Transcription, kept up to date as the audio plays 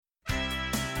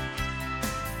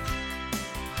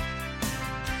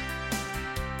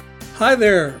Hi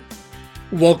there.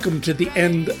 Welcome to the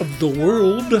end of the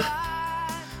world.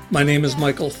 My name is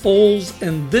Michael Foles,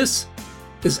 and this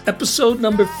is episode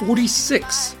number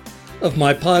 46 of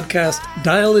my podcast,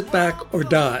 Dial It Back or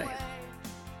Die.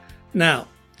 Now,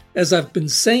 as I've been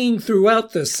saying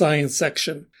throughout this science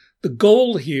section, the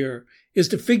goal here is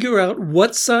to figure out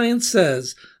what science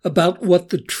says about what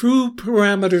the true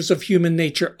parameters of human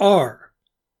nature are.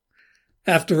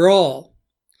 After all,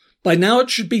 by now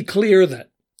it should be clear that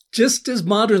just as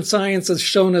modern science has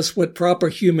shown us what proper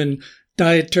human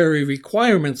dietary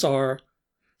requirements are,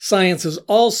 science has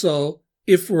also,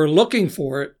 if we're looking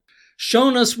for it,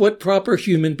 shown us what proper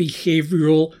human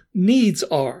behavioral needs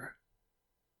are.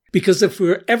 Because if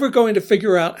we're ever going to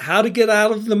figure out how to get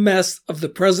out of the mess of the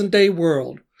present-day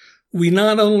world, we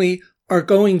not only are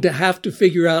going to have to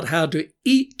figure out how to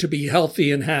eat to be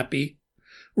healthy and happy,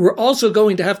 we're also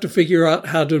going to have to figure out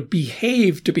how to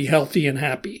behave to be healthy and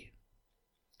happy.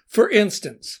 For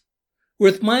instance,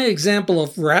 with my example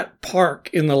of Rat Park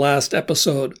in the last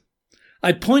episode,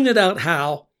 I pointed out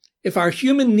how, if our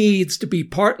human needs to be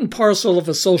part and parcel of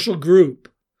a social group,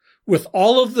 with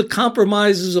all of the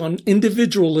compromises on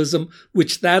individualism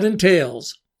which that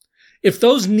entails, if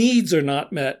those needs are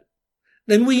not met,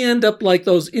 then we end up like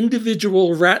those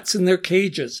individual rats in their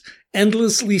cages,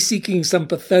 endlessly seeking some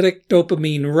pathetic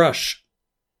dopamine rush.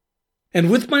 And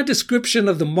with my description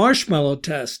of the marshmallow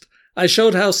test, I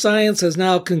showed how science has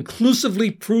now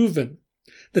conclusively proven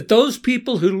that those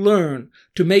people who learn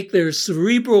to make their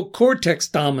cerebral cortex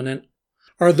dominant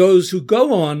are those who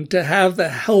go on to have the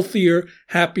healthier,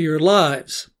 happier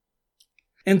lives.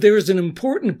 And there is an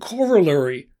important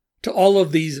corollary to all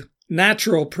of these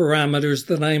natural parameters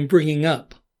that I am bringing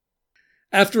up.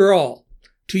 After all,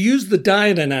 to use the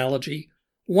diet analogy,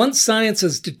 once science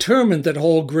has determined that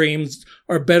whole grains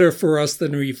are better for us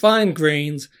than refined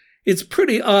grains, it's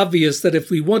pretty obvious that if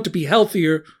we want to be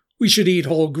healthier, we should eat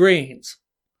whole grains.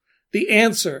 The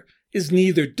answer is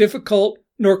neither difficult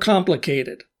nor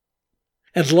complicated.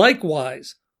 And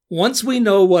likewise, once we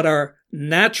know what our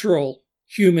natural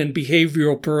human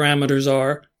behavioral parameters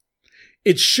are,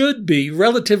 it should be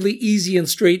relatively easy and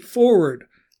straightforward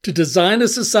to design a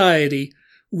society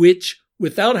which,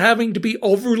 without having to be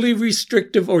overly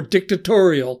restrictive or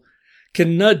dictatorial,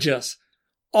 can nudge us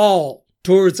all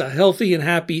towards a healthy and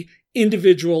happy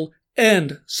individual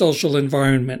and social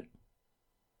environment.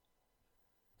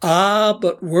 Ah,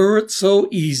 but were it so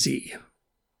easy?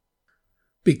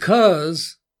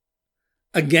 Because,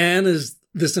 again, as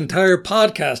this entire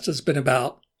podcast has been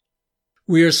about,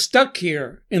 we are stuck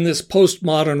here in this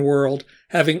postmodern world,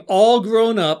 having all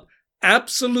grown up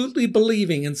absolutely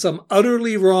believing in some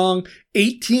utterly wrong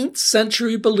 18th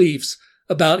century beliefs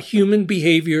about human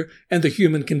behavior and the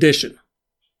human condition.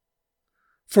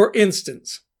 For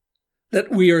instance, that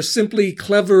we are simply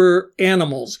cleverer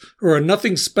animals who are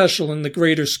nothing special in the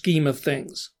greater scheme of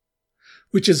things,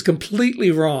 which is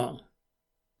completely wrong.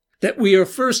 That we are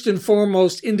first and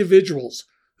foremost individuals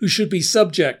who should be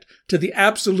subject to the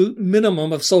absolute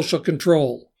minimum of social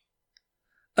control.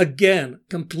 Again,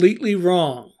 completely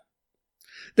wrong.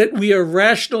 That we are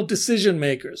rational decision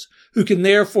makers who can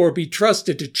therefore be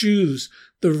trusted to choose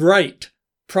the right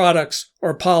products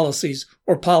or policies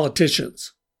or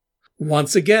politicians.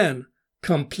 Once again,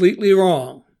 completely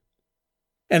wrong.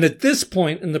 And at this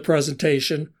point in the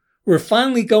presentation, we're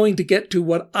finally going to get to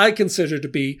what I consider to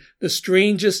be the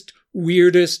strangest,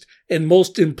 weirdest, and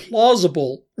most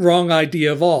implausible wrong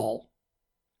idea of all.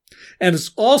 And it's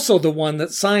also the one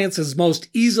that science has most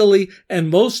easily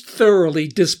and most thoroughly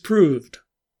disproved.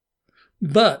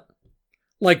 But,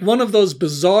 like one of those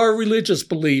bizarre religious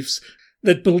beliefs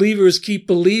that believers keep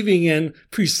believing in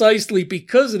precisely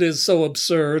because it is so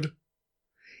absurd,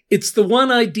 it's the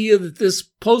one idea that this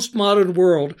postmodern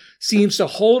world seems to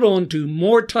hold on to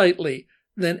more tightly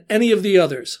than any of the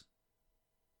others.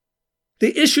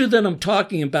 The issue that I'm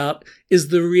talking about is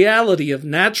the reality of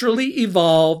naturally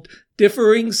evolved,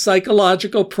 differing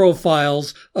psychological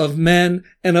profiles of men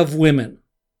and of women,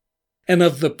 and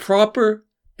of the proper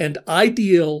and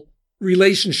ideal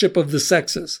relationship of the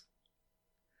sexes,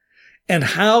 and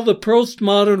how the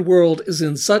postmodern world is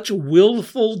in such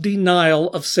willful denial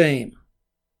of same.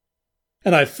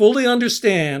 And I fully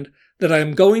understand that I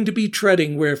am going to be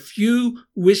treading where few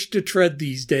wish to tread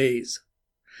these days.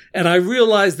 And I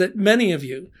realize that many of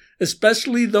you,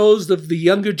 especially those of the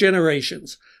younger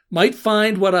generations, might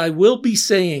find what I will be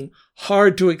saying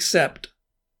hard to accept.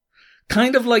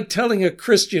 Kind of like telling a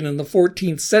Christian in the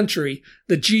 14th century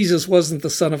that Jesus wasn't the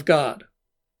Son of God.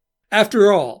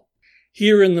 After all,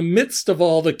 here in the midst of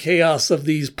all the chaos of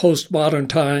these postmodern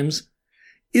times,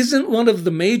 isn't one of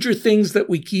the major things that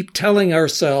we keep telling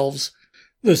ourselves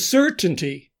The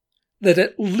certainty that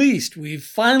at least we've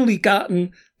finally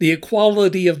gotten the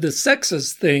equality of the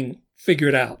sexes thing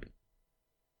figured out.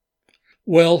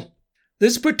 Well,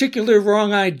 this particular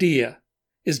wrong idea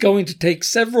is going to take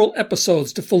several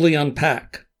episodes to fully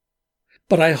unpack.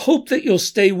 But I hope that you'll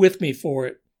stay with me for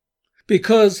it.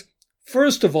 Because,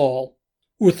 first of all,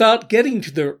 without getting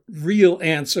to the real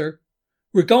answer,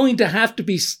 we're going to have to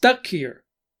be stuck here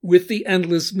with the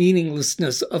endless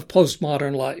meaninglessness of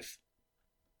postmodern life.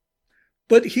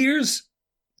 But here's,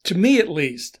 to me at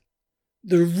least,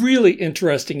 the really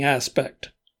interesting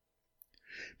aspect.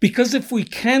 Because if we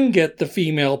can get the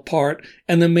female part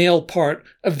and the male part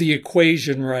of the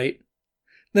equation right,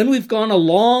 then we've gone a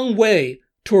long way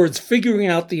towards figuring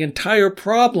out the entire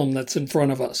problem that's in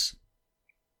front of us.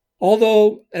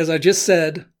 Although, as I just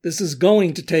said, this is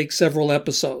going to take several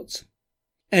episodes.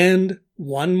 And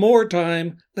one more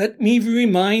time, let me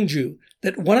remind you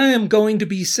that what I am going to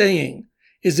be saying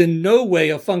is in no way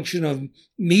a function of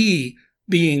me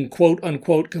being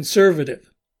quote-unquote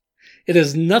conservative. It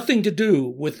has nothing to do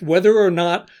with whether or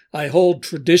not I hold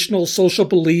traditional social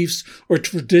beliefs or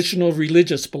traditional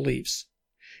religious beliefs.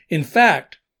 In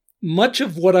fact, much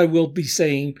of what I will be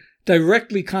saying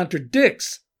directly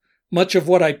contradicts much of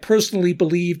what I personally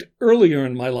believed earlier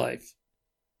in my life,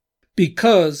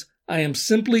 because I am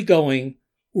simply going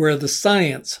where the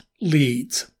science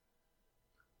leads.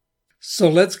 So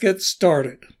let's get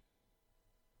started.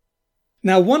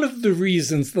 Now, one of the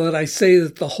reasons that I say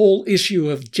that the whole issue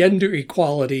of gender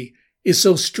equality is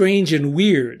so strange and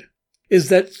weird is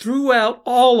that throughout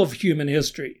all of human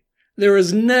history, there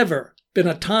has never been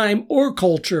a time or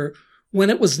culture when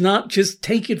it was not just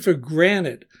taken for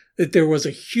granted that there was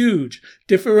a huge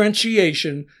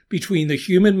differentiation between the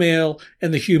human male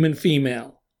and the human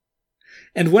female.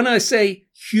 And when I say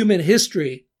human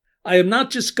history, I am not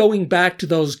just going back to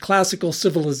those classical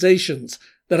civilizations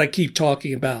that I keep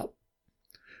talking about.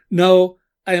 No,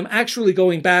 I am actually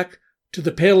going back to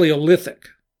the Paleolithic.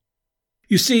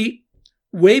 You see,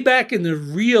 way back in the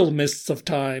real mists of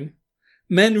time,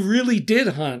 men really did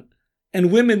hunt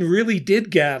and women really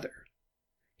did gather.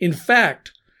 In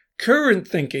fact, current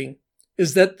thinking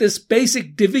is that this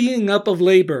basic divvying up of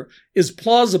labor is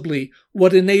plausibly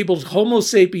what enabled Homo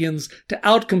sapiens to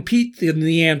outcompete the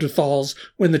Neanderthals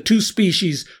when the two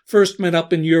species first met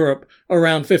up in Europe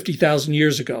around 50,000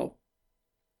 years ago.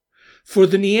 For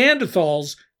the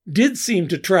Neanderthals did seem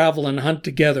to travel and hunt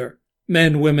together,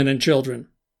 men, women, and children.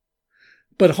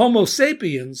 But Homo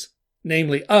sapiens,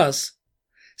 namely us,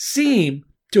 seem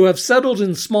to have settled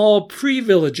in small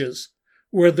pre-villages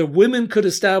where the women could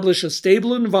establish a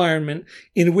stable environment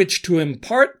in which to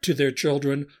impart to their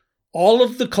children all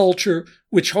of the culture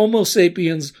which Homo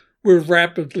sapiens were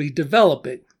rapidly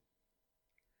developing.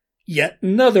 Yet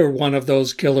another one of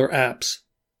those killer apps.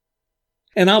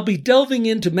 And I'll be delving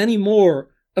into many more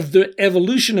of the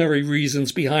evolutionary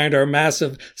reasons behind our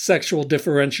massive sexual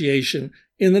differentiation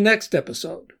in the next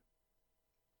episode.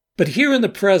 But here in the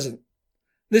present,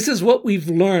 this is what we've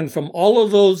learned from all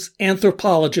of those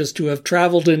anthropologists who have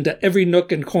traveled into every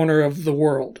nook and corner of the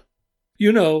world.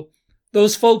 You know,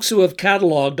 those folks who have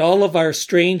cataloged all of our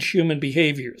strange human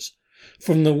behaviors,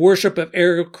 from the worship of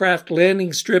aircraft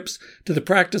landing strips to the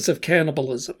practice of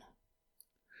cannibalism.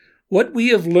 What we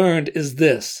have learned is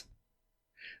this.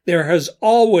 There has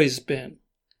always been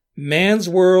man's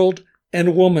world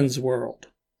and woman's world.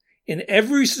 In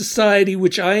every society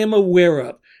which I am aware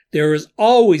of, there has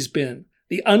always been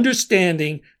the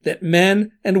understanding that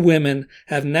men and women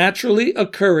have naturally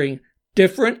occurring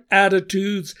different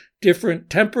attitudes, different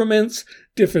temperaments,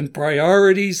 different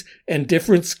priorities, and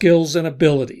different skills and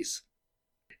abilities.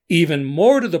 Even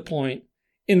more to the point,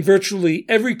 in virtually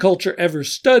every culture ever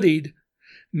studied,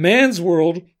 man's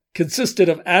world consisted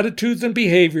of attitudes and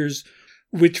behaviors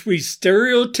which we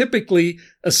stereotypically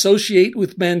associate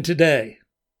with men today.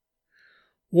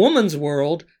 Woman's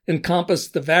world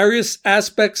encompassed the various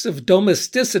aspects of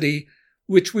domesticity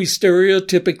which we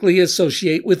stereotypically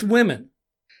associate with women.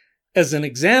 As an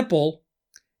example,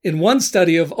 in one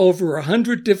study of over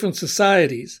 100 different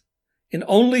societies, in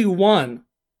only one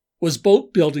was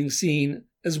boat building seen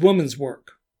as women's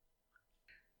work.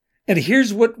 And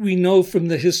here's what we know from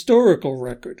the historical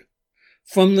record,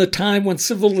 from the time when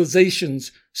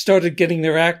civilizations started getting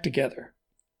their act together,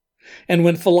 and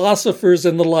when philosophers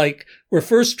and the like were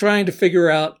first trying to figure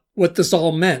out what this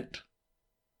all meant.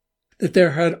 That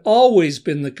there had always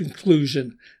been the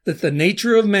conclusion that the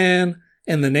nature of man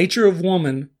and the nature of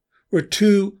woman were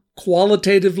two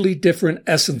qualitatively different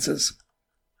essences.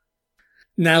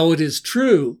 Now it is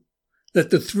true that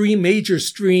the three major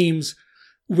streams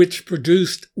which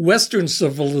produced Western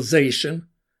civilization,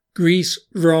 Greece,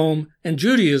 Rome, and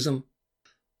Judaism,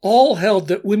 all held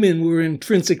that women were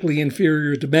intrinsically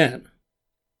inferior to men.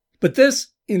 But this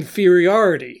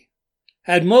inferiority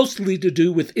had mostly to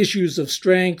do with issues of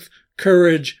strength,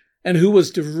 courage, and who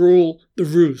was to rule the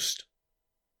roost.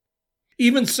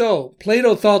 Even so,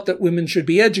 Plato thought that women should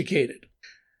be educated.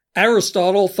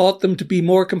 Aristotle thought them to be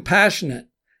more compassionate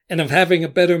and of having a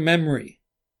better memory.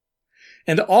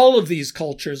 And all of these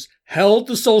cultures held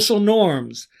the social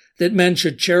norms that men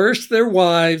should cherish their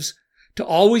wives, to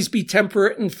always be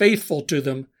temperate and faithful to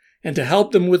them, and to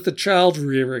help them with the child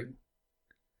rearing.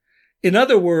 In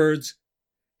other words,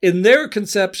 in their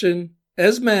conception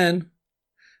as men,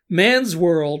 man's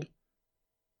world,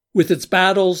 with its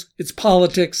battles, its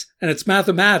politics, and its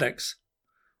mathematics,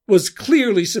 was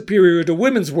clearly superior to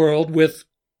women's world with,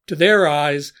 to their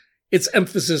eyes, its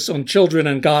emphasis on children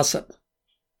and gossip.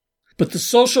 But the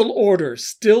social order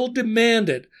still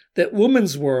demanded that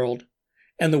woman's world,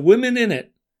 and the women in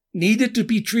it, needed to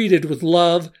be treated with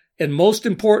love and, most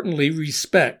importantly,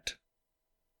 respect.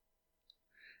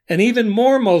 And even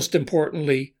more most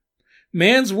importantly,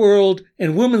 man's world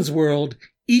and woman's world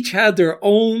each had their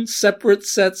own separate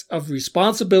sets of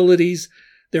responsibilities,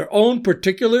 their own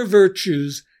particular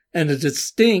virtues, and a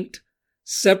distinct,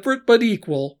 separate but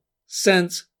equal,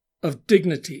 sense of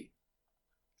dignity.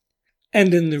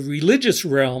 And in the religious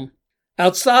realm,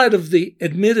 outside of the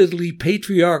admittedly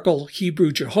patriarchal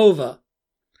Hebrew Jehovah,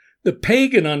 the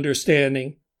pagan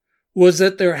understanding was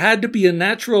that there had to be a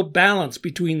natural balance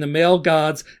between the male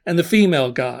gods and the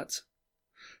female gods.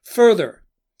 Further,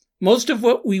 most of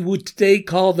what we would today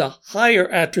call the higher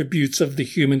attributes of the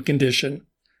human condition,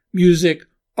 music,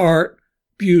 art,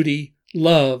 beauty,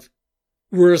 love,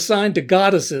 were assigned to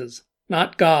goddesses,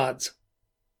 not gods.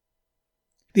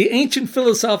 The ancient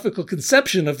philosophical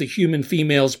conception of the human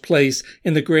female's place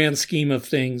in the grand scheme of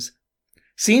things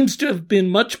seems to have been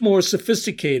much more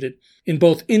sophisticated in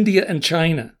both India and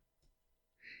China.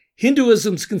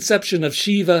 Hinduism's conception of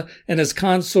Shiva and his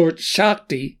consort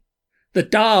Shakti, the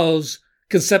Tao's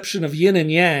conception of yin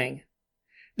and yang,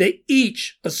 they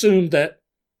each assumed that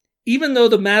even though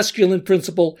the masculine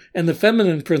principle and the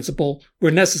feminine principle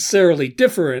were necessarily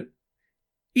different,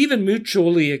 even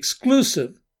mutually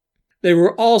exclusive, they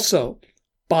were also,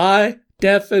 by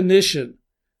definition,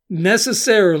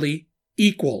 necessarily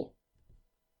equal.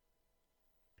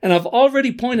 And I've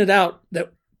already pointed out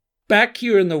that back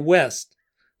here in the West,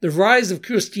 the rise of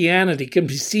Christianity can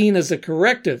be seen as a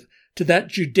corrective to that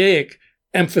Judaic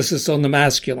emphasis on the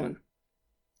masculine.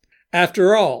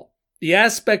 After all, the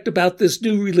aspect about this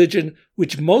new religion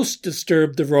which most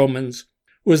disturbed the Romans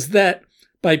was that,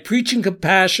 by preaching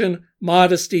compassion,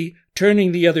 modesty,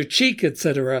 turning the other cheek,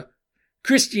 etc.,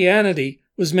 Christianity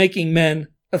was making men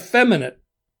effeminate.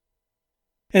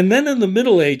 And then in the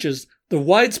Middle Ages, the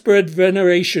widespread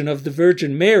veneration of the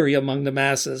Virgin Mary among the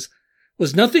masses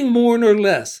was nothing more nor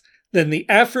less than the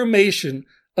affirmation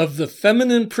of the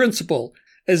feminine principle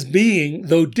as being,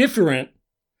 though different,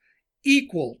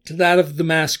 equal to that of the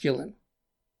masculine.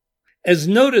 As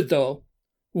noted, though,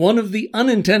 one of the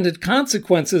unintended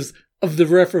consequences of the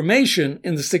Reformation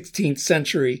in the 16th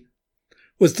century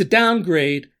was to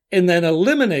downgrade and then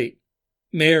eliminate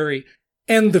Mary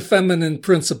and the feminine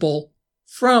principle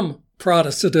from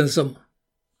Protestantism.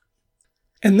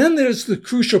 And then there's the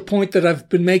crucial point that I've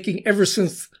been making ever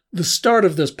since the start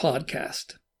of this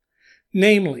podcast,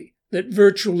 namely that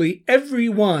virtually every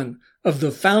one of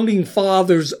the founding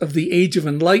fathers of the Age of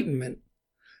Enlightenment,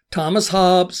 Thomas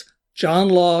Hobbes, John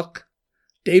Locke,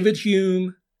 David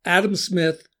Hume, Adam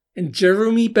Smith, and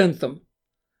Jeremy Bentham,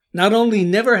 not only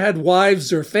never had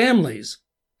wives or families,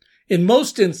 in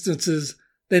most instances,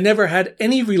 they never had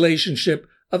any relationship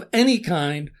of any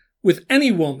kind with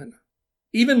any woman,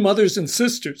 even mothers and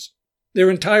sisters, their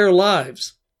entire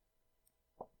lives.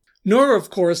 Nor, of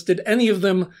course, did any of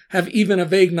them have even a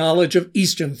vague knowledge of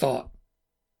Eastern thought.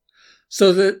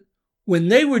 So that when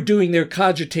they were doing their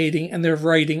cogitating and their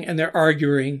writing and their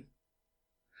arguing,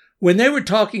 when they were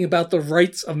talking about the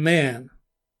rights of man,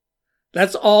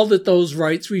 that's all that those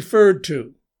rights referred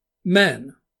to,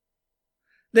 men.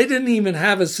 They didn't even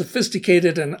have as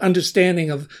sophisticated an understanding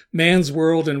of man's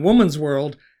world and woman's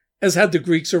world as had the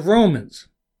Greeks or Romans.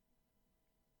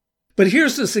 But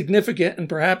here's the significant and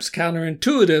perhaps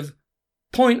counterintuitive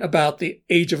point about the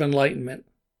Age of Enlightenment.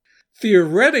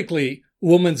 Theoretically,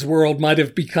 woman's world might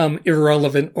have become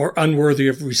irrelevant or unworthy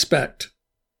of respect,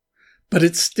 but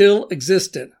it still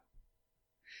existed.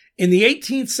 In the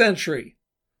 18th century,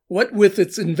 what with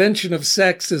its invention of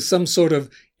sex as some sort of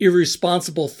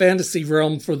irresponsible fantasy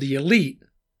realm for the elite,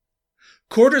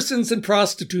 courtesans and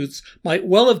prostitutes might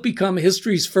well have become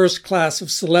history's first class of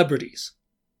celebrities.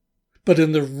 But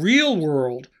in the real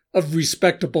world of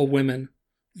respectable women,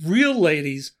 real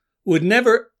ladies would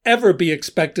never ever be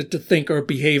expected to think or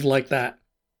behave like that.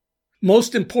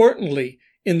 Most importantly,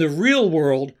 in the real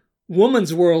world,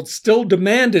 woman's world still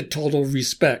demanded total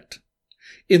respect.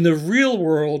 In the real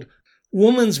world,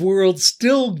 woman's world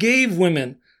still gave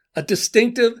women a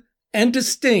distinctive and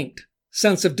distinct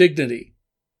sense of dignity.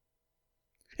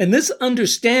 And this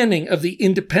understanding of the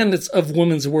independence of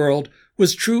woman's world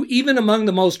was true even among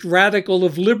the most radical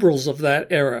of liberals of that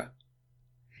era.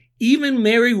 Even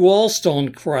Mary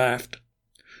Wollstonecraft,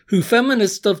 who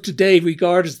feminists of today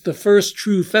regard as the first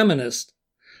true feminist,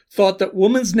 thought that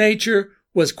woman's nature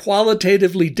was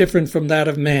qualitatively different from that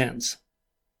of man's.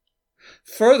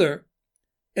 Further,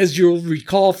 as you'll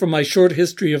recall from my short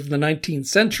history of the 19th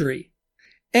century,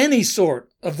 any sort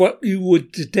of what you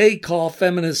would today call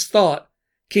feminist thought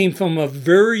came from a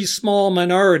very small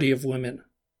minority of women.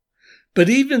 But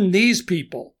even these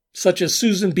people, such as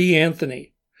Susan B.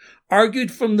 Anthony,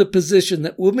 argued from the position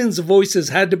that women's voices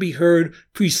had to be heard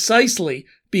precisely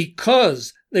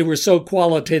because they were so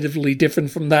qualitatively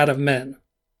different from that of men.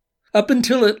 Up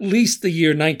until at least the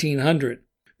year 1900,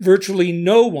 virtually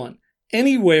no one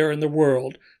anywhere in the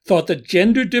world thought that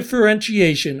gender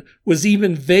differentiation was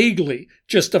even vaguely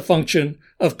just a function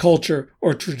of culture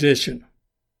or tradition.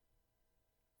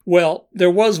 Well,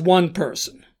 there was one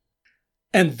person,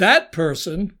 and that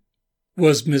person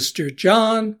was Mr.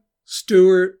 John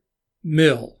Stuart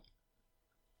Mill.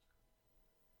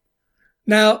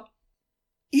 Now,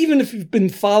 even if you've been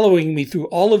following me through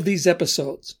all of these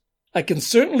episodes, I can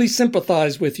certainly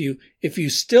sympathize with you if you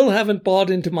still haven't bought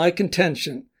into my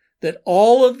contention that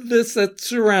all of this that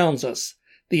surrounds us,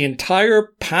 the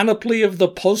entire panoply of the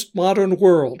postmodern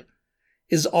world,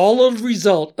 is all a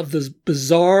result of the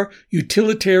bizarre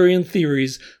utilitarian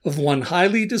theories of one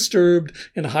highly disturbed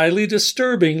and highly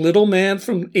disturbing little man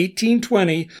from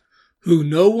 1820 who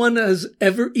no one has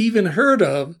ever even heard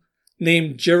of,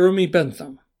 named Jeremy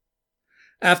Bentham.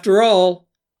 After all,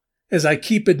 as I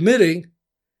keep admitting,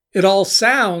 it all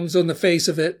sounds, on the face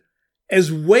of it,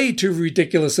 as way too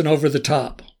ridiculous and over the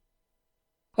top.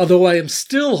 Although I am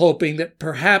still hoping that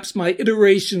perhaps my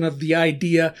iteration of the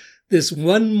idea this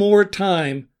one more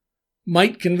time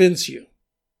might convince you.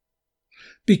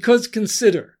 Because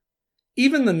consider,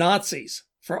 even the Nazis,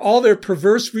 for all their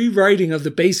perverse rewriting of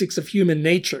the basics of human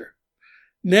nature,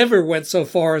 never went so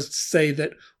far as to say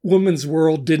that woman's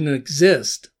world didn't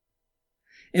exist.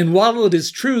 And while it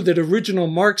is true that original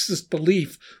Marxist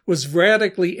belief was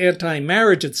radically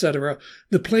anti-marriage, etc.,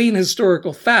 the plain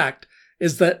historical fact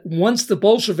is that once the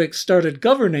Bolsheviks started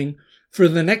governing, for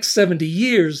the next 70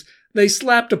 years, they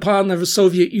slapped upon the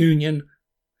Soviet Union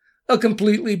a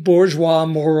completely bourgeois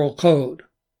moral code.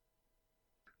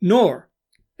 Nor,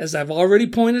 as I've already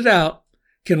pointed out,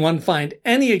 can one find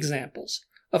any examples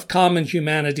of common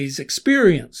humanities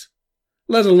experience,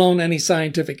 let alone any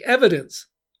scientific evidence,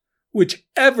 which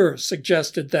ever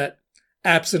suggested that,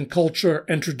 absent culture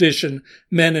and tradition,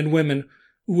 men and women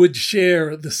would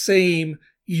share the same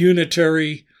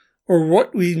unitary, or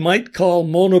what we might call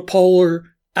monopolar,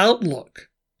 outlook,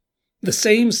 the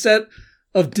same set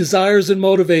of desires and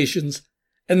motivations,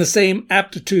 and the same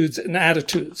aptitudes and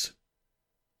attitudes.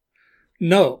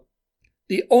 No,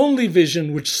 the only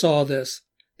vision which saw this,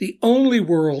 the only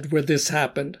world where this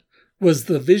happened, was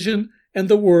the vision and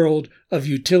the world of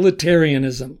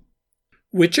utilitarianism,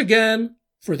 which again,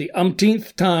 for the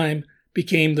umpteenth time,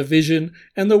 became the vision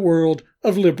and the world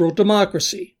of liberal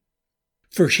democracy.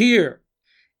 For here,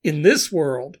 in this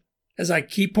world, as I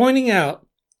keep pointing out,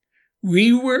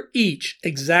 we were each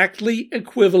exactly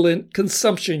equivalent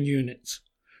consumption units,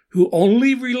 who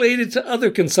only related to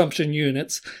other consumption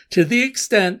units to the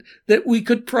extent that we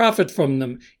could profit from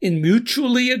them in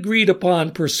mutually agreed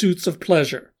upon pursuits of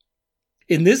pleasure.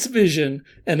 In this vision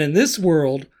and in this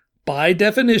world, by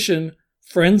definition,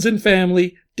 friends and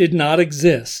family did not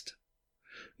exist,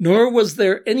 nor was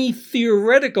there any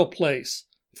theoretical place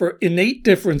for innate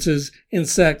differences in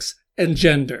sex and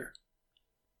gender.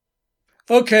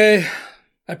 Okay,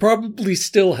 I probably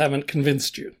still haven't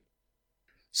convinced you.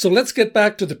 So let's get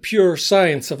back to the pure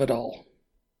science of it all.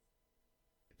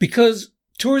 Because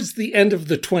towards the end of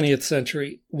the 20th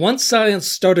century, once science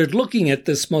started looking at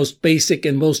this most basic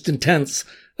and most intense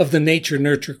of the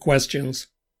nature-nurture questions,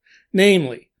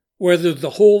 namely, whether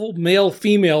the whole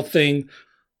male-female thing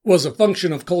was a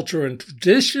function of culture and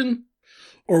tradition,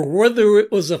 or whether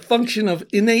it was a function of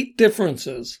innate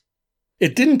differences,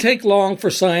 it didn't take long for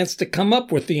science to come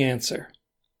up with the answer.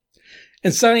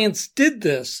 And science did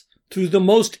this through the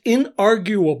most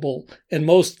inarguable and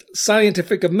most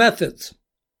scientific of methods,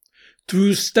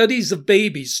 through studies of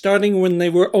babies starting when they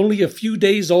were only a few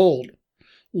days old,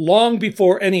 long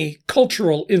before any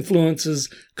cultural influences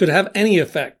could have any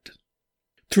effect,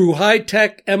 through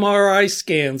high-tech MRI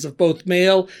scans of both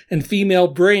male and female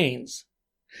brains,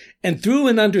 and through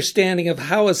an understanding of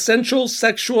how essential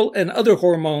sexual and other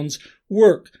hormones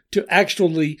work to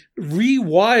actually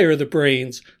rewire the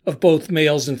brains of both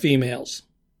males and females.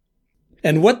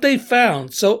 And what they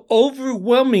found so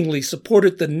overwhelmingly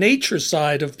supported the nature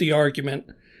side of the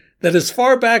argument that as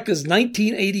far back as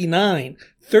 1989,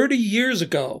 30 years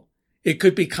ago, it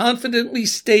could be confidently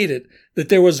stated that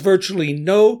there was virtually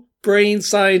no brain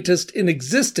scientist in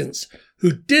existence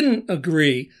who didn't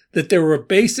agree that there were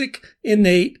basic,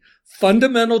 innate,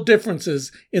 fundamental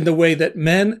differences in the way that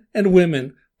men and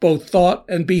women both thought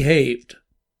and behaved.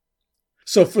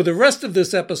 So for the rest of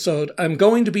this episode, I'm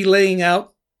going to be laying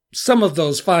out some of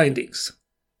those findings.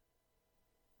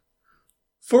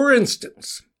 For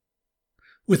instance,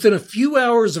 within a few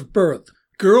hours of birth,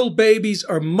 girl babies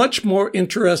are much more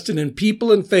interested in people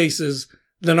and faces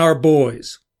than are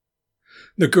boys.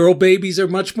 The girl babies are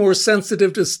much more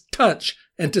sensitive to touch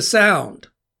and to sound.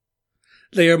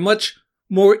 They are much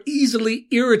more easily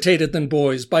irritated than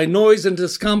boys by noise and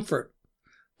discomfort,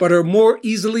 but are more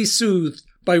easily soothed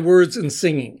by words and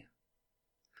singing.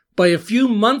 By a few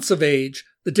months of age,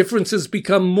 the differences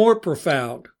become more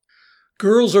profound.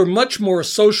 Girls are much more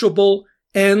sociable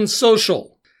and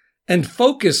social, and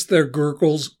focus their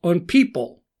gurgles on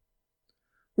people,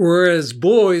 whereas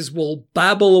boys will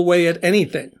babble away at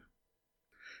anything.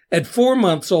 At 4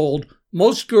 months old,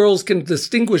 most girls can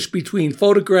distinguish between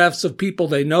photographs of people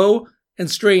they know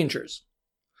and strangers.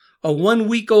 A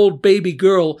 1-week-old baby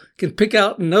girl can pick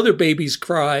out another baby's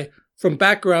cry from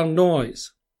background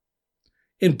noise.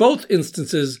 In both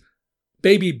instances,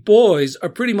 baby boys are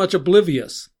pretty much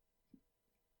oblivious.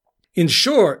 In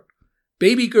short,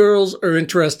 baby girls are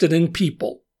interested in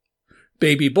people.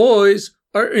 Baby boys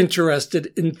are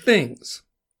interested in things.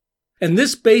 And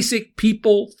this basic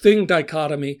people-thing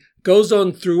dichotomy goes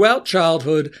on throughout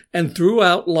childhood and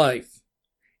throughout life.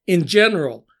 In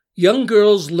general, young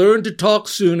girls learn to talk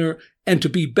sooner and to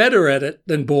be better at it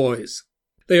than boys.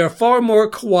 They are far more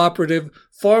cooperative,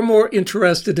 far more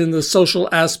interested in the social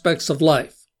aspects of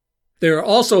life. They are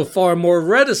also far more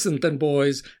reticent than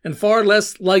boys and far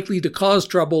less likely to cause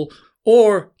trouble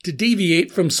or to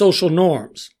deviate from social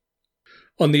norms.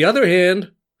 On the other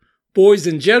hand, boys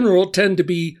in general tend to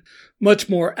be much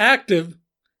more active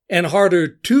and harder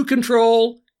to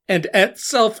control and at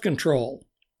self-control,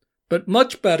 but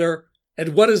much better at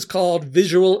what is called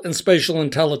visual and spatial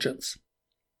intelligence.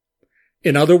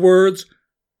 In other words,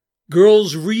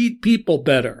 girls read people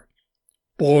better.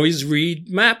 Boys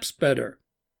read maps better.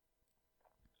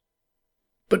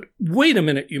 But wait a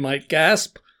minute, you might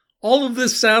gasp. All of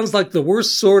this sounds like the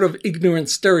worst sort of ignorant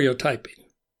stereotyping.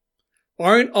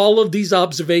 Aren't all of these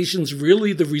observations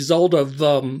really the result of,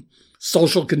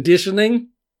 social conditioning?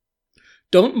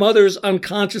 Don't mothers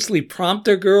unconsciously prompt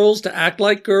their girls to act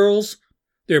like girls,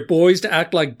 their boys to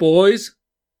act like boys?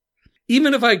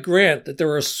 Even if I grant that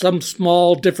there are some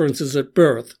small differences at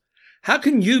birth, how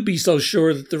can you be so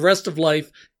sure that the rest of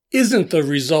life isn't the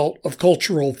result of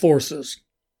cultural forces?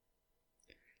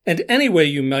 And anyway,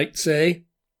 you might say,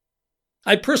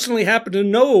 I personally happen to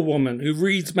know a woman who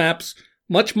reads maps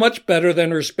much, much better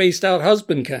than her spaced-out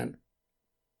husband can.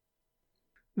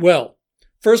 Well,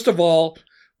 first of all,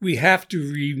 we have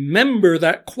to remember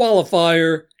that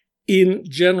qualifier in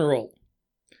general.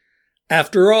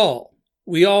 After all,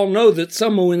 we all know that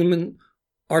some women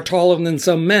are taller than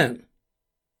some men.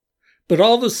 But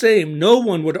all the same, no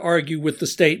one would argue with the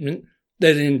statement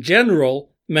that in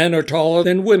general, men are taller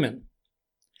than women.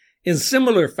 In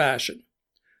similar fashion,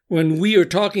 when we are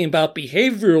talking about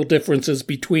behavioral differences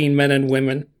between men and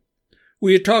women,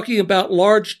 we are talking about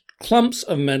large clumps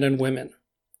of men and women.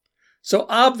 So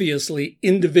obviously,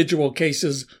 individual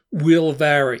cases will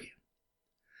vary.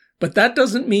 But that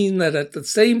doesn't mean that at the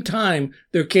same time,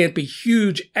 there can't be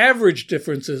huge average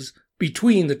differences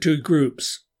between the two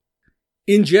groups.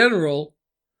 In general,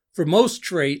 for most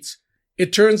traits,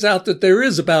 it turns out that there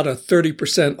is about a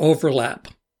 30% overlap,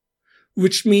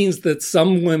 which means that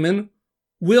some women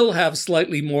will have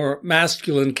slightly more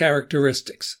masculine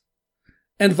characteristics,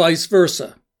 and vice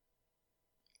versa.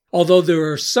 Although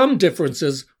there are some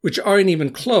differences which aren't even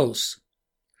close.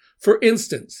 For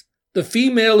instance, the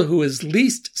female who is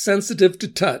least sensitive to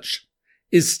touch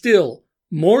is still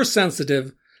more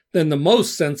sensitive than the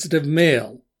most sensitive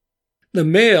male. The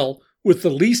male with the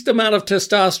least amount of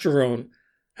testosterone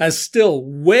has still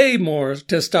way more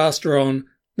testosterone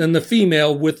than the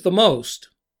female with the most.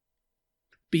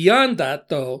 Beyond that,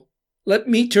 though, let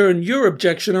me turn your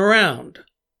objection around.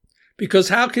 Because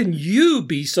how can you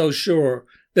be so sure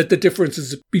that the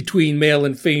differences between male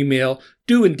and female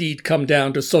do indeed come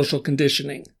down to social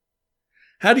conditioning?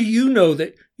 How do you know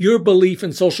that your belief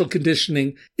in social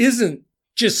conditioning isn't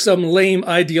just some lame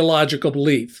ideological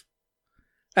belief?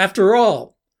 After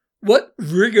all, what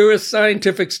rigorous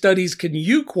scientific studies can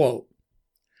you quote?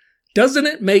 Doesn't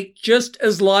it make just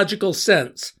as logical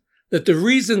sense that the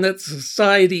reason that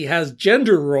society has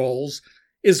gender roles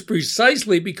is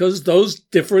precisely because those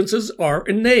differences are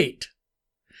innate?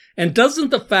 And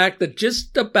doesn't the fact that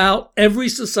just about every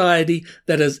society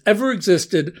that has ever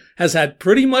existed has had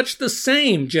pretty much the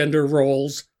same gender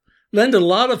roles lend a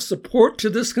lot of support to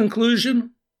this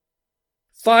conclusion?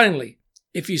 Finally,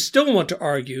 if you still want to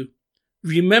argue,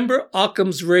 remember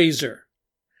Occam's razor.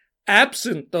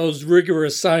 Absent those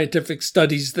rigorous scientific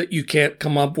studies that you can't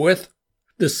come up with,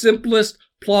 the simplest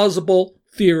plausible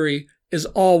theory is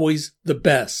always the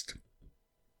best.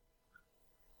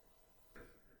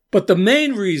 But the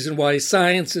main reason why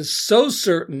science is so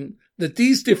certain that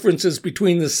these differences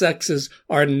between the sexes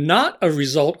are not a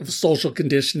result of social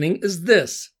conditioning is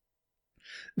this.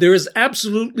 There is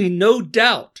absolutely no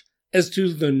doubt as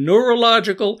to the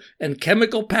neurological and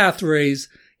chemical pathways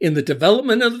in the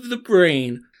development of the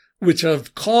brain which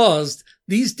have caused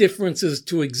these differences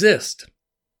to exist.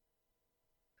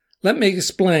 Let me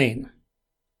explain.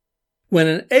 When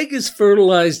an egg is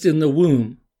fertilized in the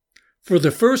womb, for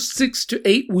the first 6 to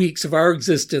 8 weeks of our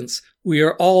existence, we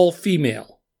are all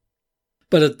female.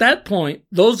 But at that point,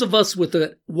 those of us with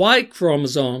a Y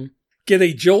chromosome get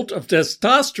a jolt of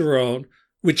testosterone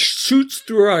which shoots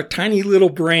through our tiny little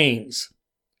brains.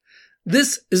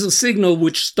 This is a signal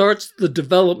which starts the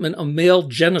development of male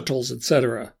genitals,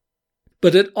 etc.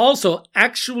 But it also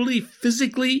actually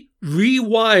physically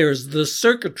rewires the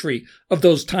circuitry of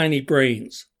those tiny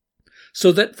brains,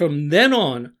 so that from then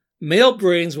on, male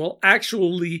brains will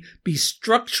actually be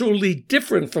structurally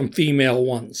different from female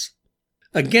ones.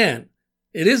 Again,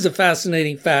 it is a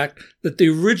fascinating fact that the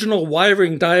original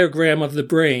wiring diagram of the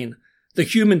brain, the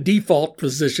human default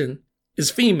position,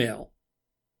 is female.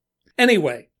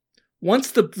 Anyway,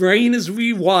 once the brain is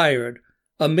rewired,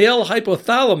 a male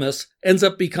hypothalamus ends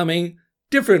up becoming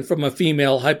different from a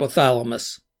female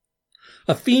hypothalamus.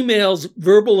 A female's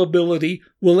verbal ability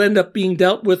will end up being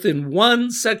dealt with in one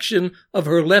section of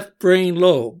her left brain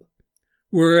lobe,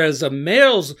 whereas a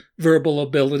male's verbal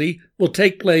ability will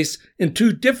take place in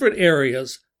 2 different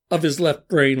areas of his left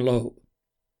brain lobe.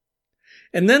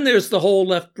 And then there's the whole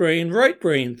left brain, right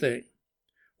brain thing,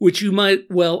 which you might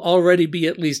well already be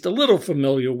at least a little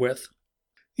familiar with.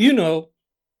 You know,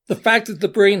 the fact that the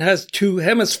brain has 2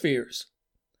 hemispheres,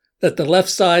 that the left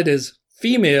side is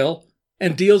female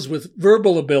and deals with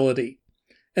verbal ability,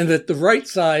 and that the right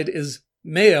side is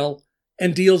male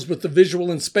and deals with the visual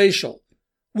and spatial,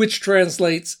 which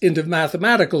translates into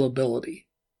mathematical ability.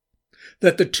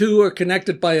 That the 2 are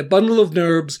connected by a bundle of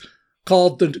nerves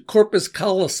called the corpus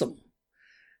callosum,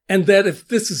 and that if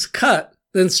this is cut,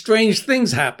 then strange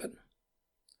things happen.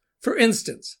 For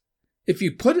instance, if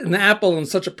you put an apple in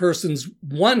such a person's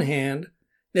one hand,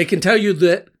 they can tell you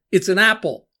that it's an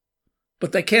apple,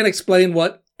 but they can't explain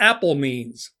what apple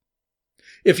means.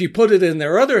 If you put it in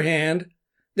their other hand,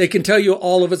 they can tell you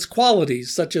all of its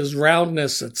qualities, such as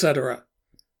roundness, etc.,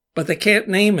 but they can't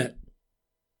name it.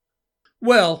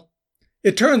 Well,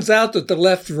 it turns out that the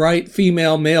left-right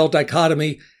female-male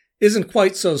dichotomy isn't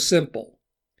quite so simple.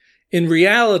 In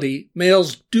reality,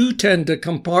 males do tend to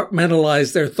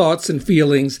compartmentalize their thoughts and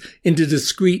feelings into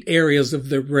discrete areas of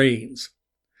their brains.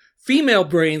 Female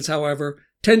brains, however,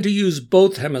 tend to use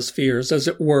both hemispheres, as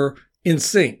it were, in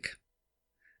sync.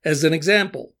 As an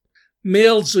example,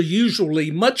 males are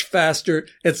usually much faster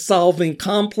at solving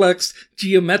complex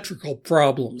geometrical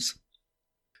problems.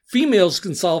 Females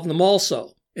can solve them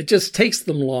also. It just takes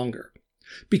them longer,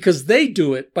 because they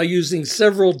do it by using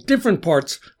several different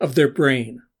parts of their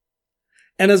brain.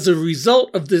 And as a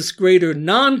result of this greater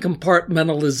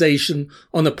non-compartmentalization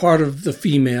on the part of the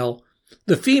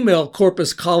female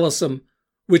corpus callosum,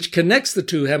 which connects the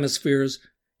 2 hemispheres,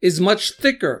 is much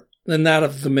thicker than that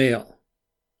of the male.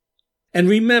 And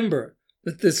remember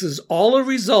that this is all a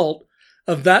result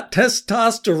of that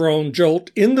testosterone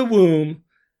jolt in the womb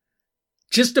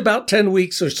just about 10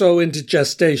 weeks or so into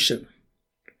gestation.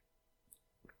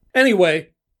 Anyway,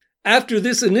 after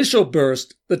this initial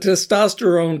burst, the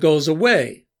testosterone goes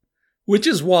away, which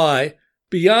is why,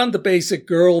 beyond the basic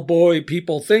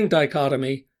girl-boy-people-thing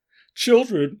dichotomy,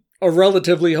 children are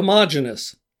relatively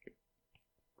homogeneous.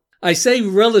 I say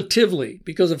relatively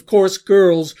because, of course,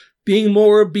 girls, being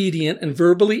more obedient and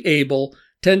verbally able,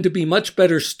 tend to be much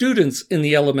better students in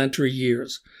the elementary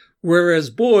years, whereas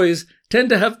boys tend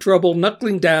to have trouble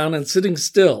knuckling down and sitting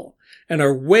still, and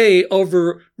are way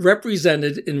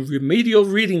overrepresented in remedial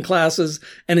reading classes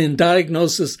and in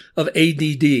diagnosis of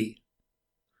ADD.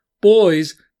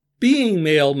 Boys, being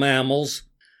male mammals,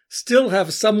 still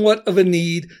have somewhat of a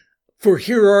need for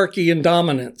hierarchy and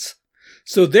dominance,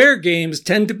 so their games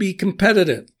tend to be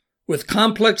competitive, with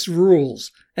complex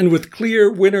rules, and with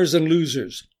clear winners and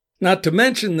losers. Not to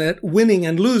mention that winning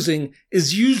and losing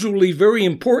is usually very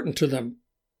important to them.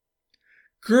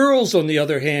 Girls, on the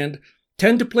other hand,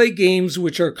 tend to play games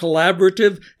which are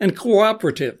collaborative and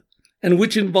cooperative, and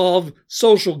which involve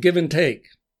social give and take.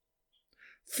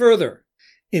 Further,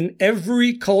 in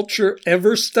every culture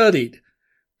ever studied,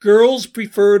 girls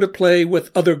prefer to play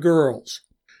with other girls.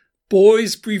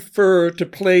 Boys prefer to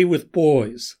play with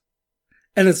boys.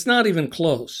 And it's not even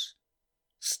close.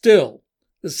 Still,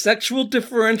 the sexual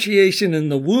differentiation in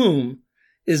the womb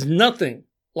is nothing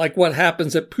like what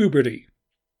happens at puberty.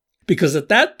 Because at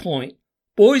that point,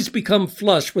 boys become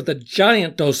flush with a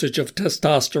giant dosage of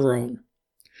testosterone.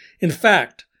 In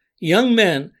fact, young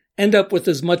men end up with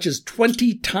as much as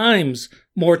 20 times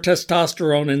more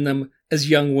testosterone in them as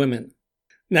young women.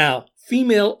 Now,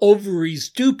 female ovaries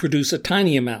do produce a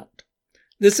tiny amount.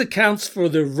 This accounts for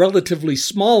the relatively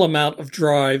small amount of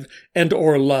drive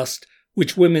and/or lust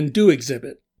which women do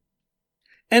exhibit.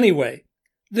 Anyway,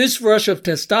 this rush of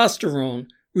testosterone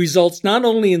results not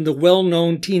only in the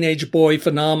well-known teenage boy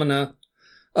phenomena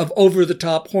of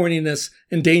over-the-top horniness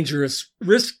and dangerous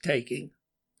risk-taking,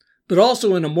 but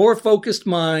also in a more focused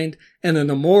mind and in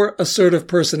a more assertive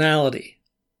personality.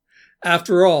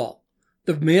 After all,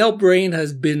 the male brain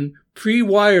has been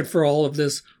pre-wired for all of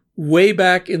this way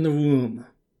back in the womb.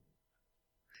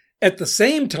 At the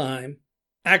same time,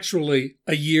 actually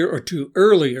a year or two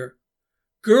earlier,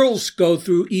 girls go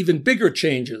through even bigger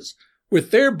changes,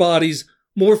 with their bodies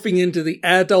morphing into the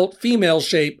adult female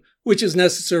shape which is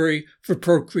necessary for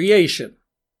procreation.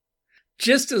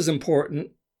 Just as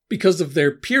important, because of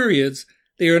their periods,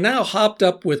 they are now hopped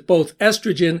up with both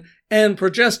estrogen and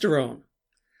progesterone.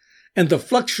 And the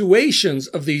fluctuations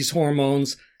of these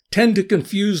hormones tend to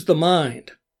confuse the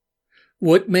mind.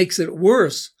 What makes it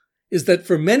worse is that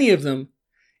for many of them,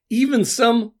 even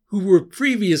some who were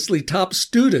previously top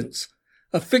students,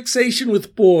 a fixation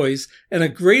with boys and a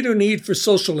greater need for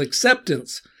social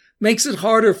acceptance makes it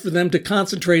harder for them to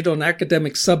concentrate on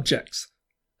academic subjects,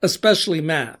 especially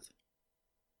math.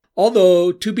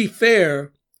 Although, to be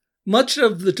fair, much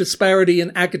of the disparity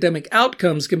in academic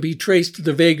outcomes can be traced to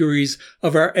the vagaries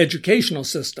of our educational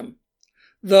system.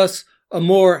 Thus, a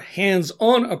more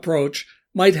hands-on approach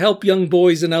might help young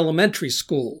boys in elementary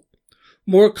school.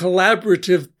 More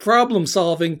collaborative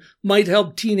problem-solving might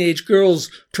help teenage girls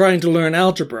trying to learn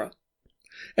algebra.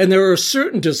 And there are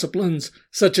certain disciplines,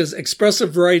 such as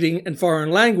expressive writing and foreign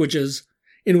languages,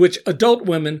 in which adult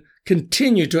women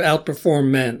continue to outperform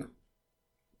men.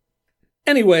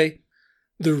 Anyway,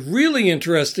 the really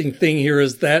interesting thing here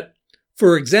is that,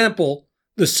 for example,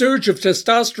 the surge of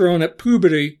testosterone at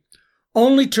puberty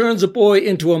only turns a boy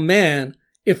into a man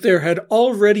if there had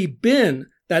already been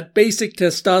that basic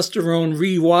testosterone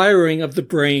rewiring of the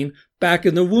brain back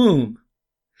in the womb.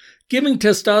 Giving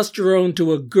testosterone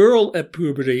to a girl at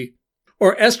puberty,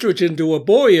 or estrogen to a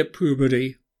boy at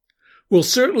puberty, will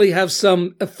certainly have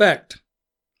some effect.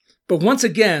 But once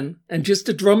again, and just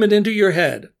to drum it into your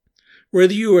head,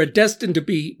 whether you are destined to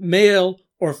be male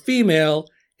or female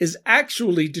is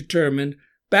actually determined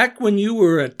back when you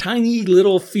were a tiny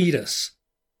little fetus.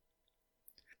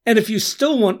 And if you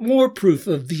still want more proof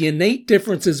of the innate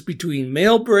differences between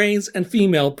male brains and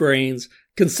female brains,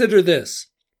 consider this.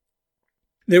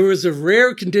 There is a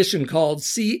rare condition called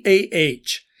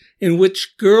CAH, in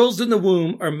which girls in the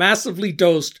womb are massively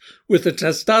dosed with a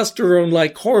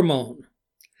testosterone-like hormone.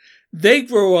 They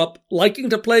grow up liking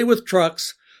to play with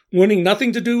trucks, wanting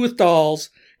nothing to do with dolls,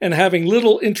 and having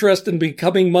little interest in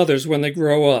becoming mothers when they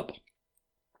grow up.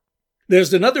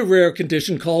 There's another rare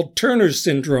condition called Turner's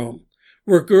syndrome,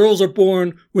 where girls are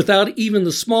born without even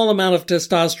the small amount of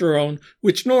testosterone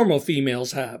which normal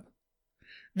females have.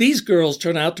 These girls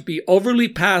turn out to be overly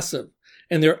passive,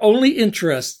 and their only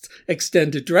interests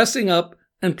extend to dressing up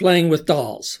and playing with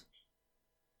dolls.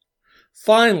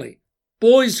 Finally,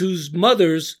 boys whose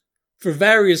mothers, for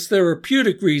various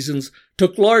therapeutic reasons,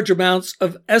 took large amounts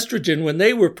of estrogen when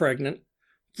they were pregnant,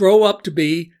 grow up to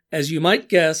be, as you might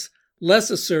guess, less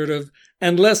assertive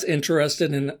and less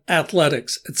interested in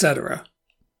athletics, etc.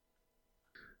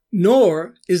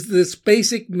 Nor is this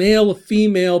basic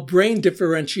male-female brain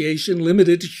differentiation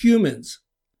limited to humans.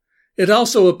 It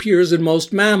also appears in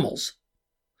most mammals.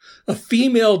 A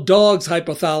female dog's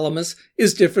hypothalamus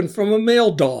is different from a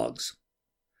male dog's.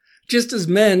 Just as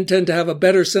men tend to have a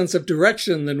better sense of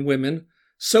direction than women,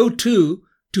 so too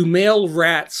do male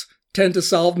rats tend to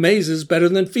solve mazes better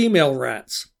than female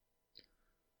rats.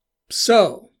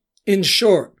 So, in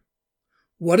short,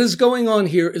 what is going on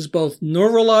here is both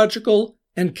neurological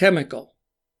and chemical.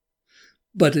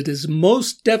 But it is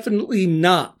most definitely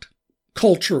not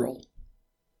cultural.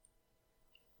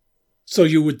 So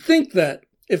you would think that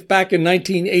if back in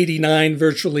 1989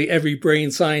 virtually every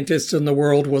brain scientist in the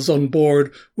world was on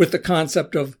board with the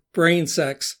concept of brain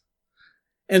sex,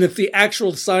 and if the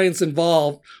actual science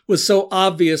involved was so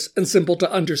obvious and simple to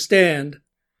understand,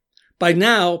 by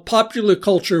now popular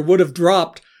culture would have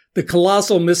dropped the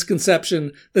colossal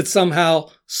misconception that somehow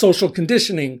social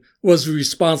conditioning was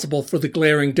responsible for the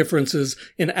glaring differences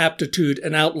in aptitude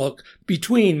and outlook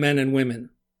between men and women.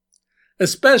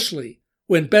 Especially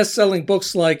when best-selling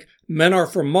books like Men Are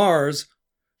From Mars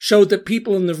showed that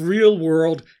people in the real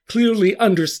world clearly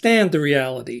understand the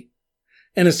reality.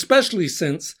 And especially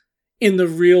since, in the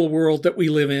real world that we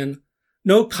live in,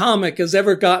 no comic has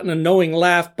ever gotten a knowing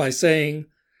laugh by saying,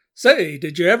 "Say,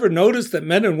 did you ever notice that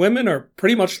men and women are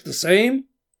pretty much the same?"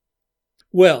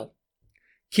 Well,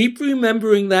 keep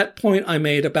remembering that point I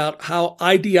made about how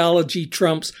ideology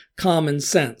trumps common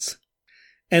sense.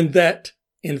 And that,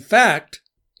 in fact,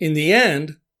 in the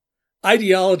end,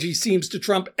 ideology seems to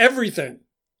trump everything,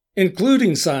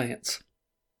 including science.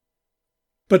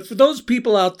 But for those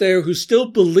people out there who still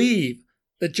believe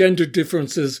that gender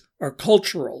differences are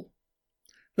cultural,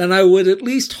 then I would at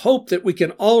least hope that we can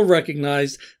all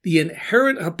recognize the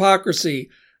inherent hypocrisy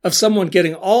of someone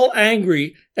getting all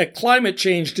angry at climate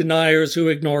change deniers who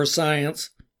ignore science,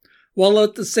 while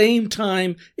at the same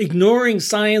time ignoring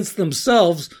science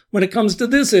themselves when it comes to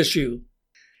this issue.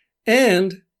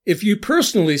 And if you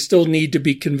personally still need to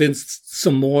be convinced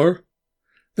some more,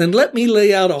 then let me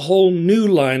lay out a whole new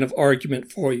line of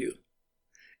argument for you.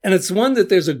 And it's one that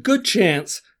there's a good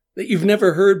chance that you've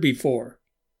never heard before.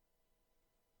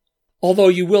 Although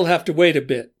you will have to wait a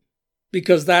bit,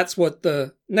 because that's what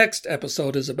the next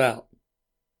episode is about.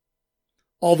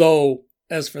 Although,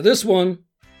 as for this one,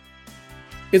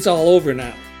 it's all over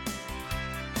now.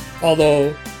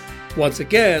 Although, once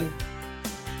again,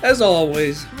 as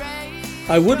always,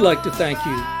 I would like to thank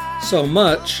you so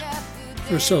much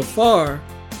for so far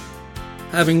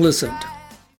having listened.